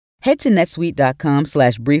Head to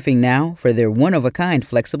netsuite.com/briefing now for their one-of-a-kind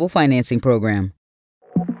flexible financing program.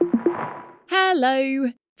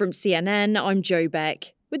 Hello! From CNN, I'm Jo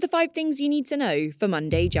Beck, with the 5 things you need to know for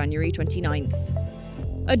Monday, January 29th.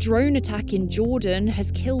 A drone attack in Jordan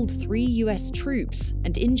has killed 3 US troops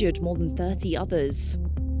and injured more than 30 others.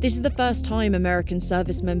 This is the first time American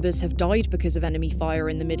service members have died because of enemy fire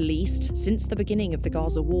in the Middle East since the beginning of the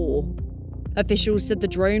Gaza war. Officials said the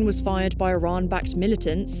drone was fired by Iran-backed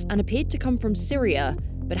militants and appeared to come from Syria,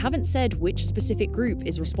 but haven't said which specific group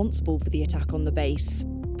is responsible for the attack on the base.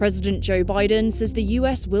 President Joe Biden says the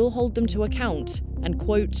US will hold them to account and,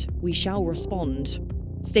 quote, "we shall respond."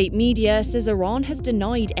 State media says Iran has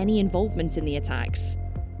denied any involvement in the attacks.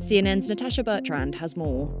 CNN's Natasha Bertrand has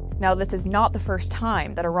more. Now, this is not the first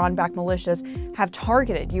time that Iran-backed militias have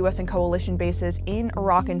targeted U.S. and coalition bases in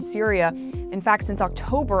Iraq and Syria. In fact, since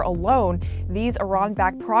October alone, these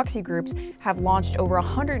Iran-backed proxy groups have launched over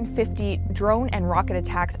 150 drone and rocket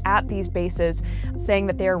attacks at these bases, saying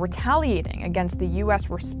that they are retaliating against the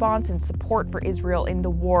U.S. response and support for Israel in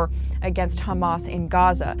the war against Hamas in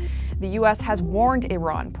Gaza. The U.S. has warned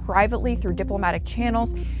Iran privately through diplomatic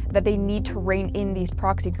channels that they need to rein in these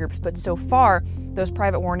proxy groups, but so far, those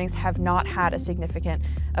private warnings have not had a significant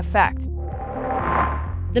effect.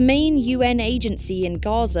 The main UN agency in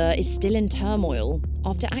Gaza is still in turmoil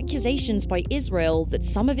after accusations by Israel that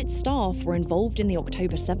some of its staff were involved in the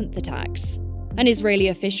October 7th attacks. An Israeli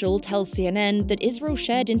official tells CNN that Israel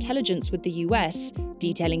shared intelligence with the US,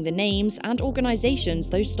 detailing the names and organizations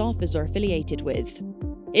those staffers are affiliated with.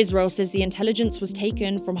 Israel says the intelligence was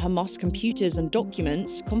taken from Hamas computers and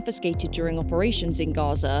documents confiscated during operations in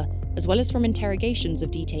Gaza, as well as from interrogations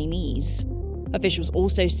of detainees. Officials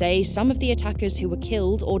also say some of the attackers who were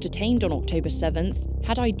killed or detained on October 7th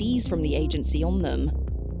had IDs from the agency on them.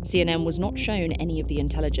 CNN was not shown any of the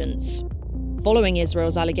intelligence. Following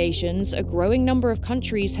Israel's allegations, a growing number of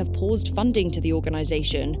countries have paused funding to the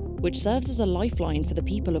organization, which serves as a lifeline for the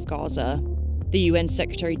people of Gaza. The UN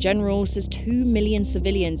Secretary-General says 2 million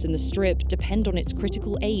civilians in the Strip depend on its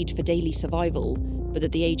critical aid for daily survival, but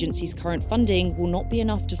that the agency's current funding will not be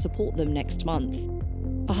enough to support them next month.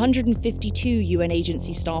 152 UN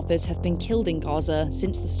agency staffers have been killed in Gaza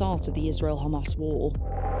since the start of the Israel-Hamas war.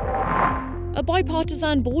 A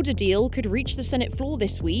bipartisan border deal could reach the Senate floor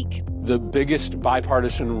this week. The biggest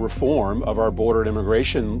bipartisan reform of our border and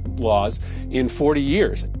immigration laws in 40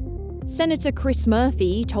 years. Senator Chris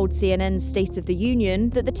Murphy told CNN's State of the Union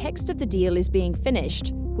that the text of the deal is being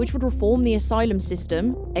finished, which would reform the asylum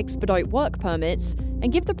system, expedite work permits,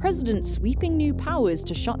 and give the president sweeping new powers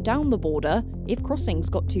to shut down the border if crossings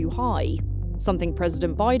got too high. Something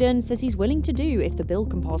President Biden says he's willing to do if the bill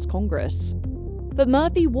can pass Congress. But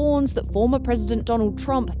Murphy warns that former President Donald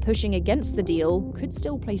Trump pushing against the deal could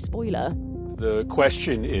still play spoiler. The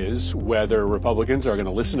question is whether Republicans are going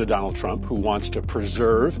to listen to Donald Trump, who wants to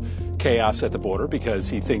preserve chaos at the border because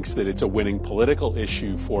he thinks that it's a winning political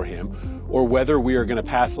issue for him, or whether we are going to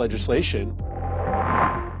pass legislation.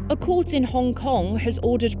 A court in Hong Kong has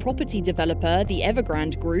ordered property developer the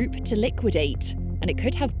Evergrande Group to liquidate, and it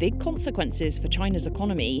could have big consequences for China's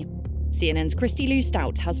economy. CNN's Christy Lou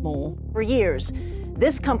Stout has more. For years,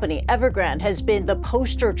 this company, Evergrande, has been the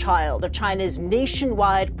poster child of China's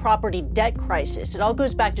nationwide property debt crisis. It all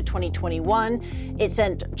goes back to 2021. It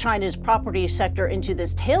sent China's property sector into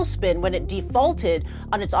this tailspin when it defaulted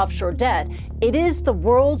on its offshore debt. It is the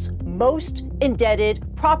world's most indebted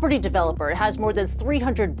property developer. It has more than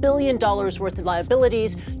 $300 billion worth of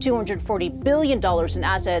liabilities, $240 billion in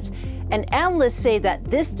assets. And analysts say that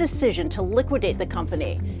this decision to liquidate the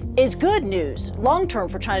company is good news long-term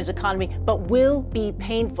for China's economy, but will be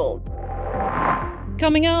painful.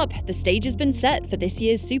 Coming up, the stage has been set for this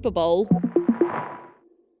year's Super Bowl.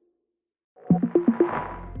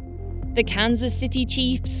 The Kansas City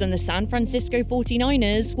Chiefs and the San Francisco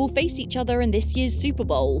 49ers will face each other in this year's Super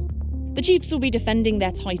Bowl. The Chiefs will be defending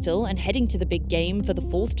their title and heading to the big game for the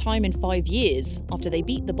 4th time in 5 years after they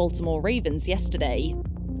beat the Baltimore Ravens yesterday.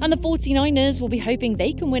 And the 49ers will be hoping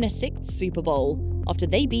they can win a 6th Super Bowl after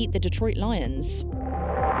they beat the Detroit Lions.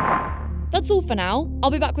 That's all for now. I'll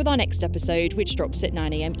be back with our next episode, which drops at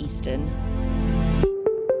 9 a.m. Eastern.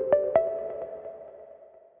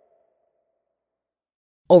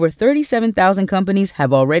 Over 37,000 companies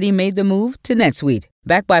have already made the move to NetSuite.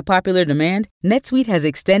 Backed by popular demand, NetSuite has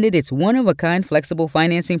extended its one-of-a-kind flexible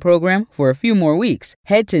financing program for a few more weeks.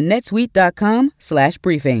 Head to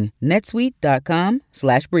netsuite.com/briefing.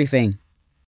 netsuite.com/briefing.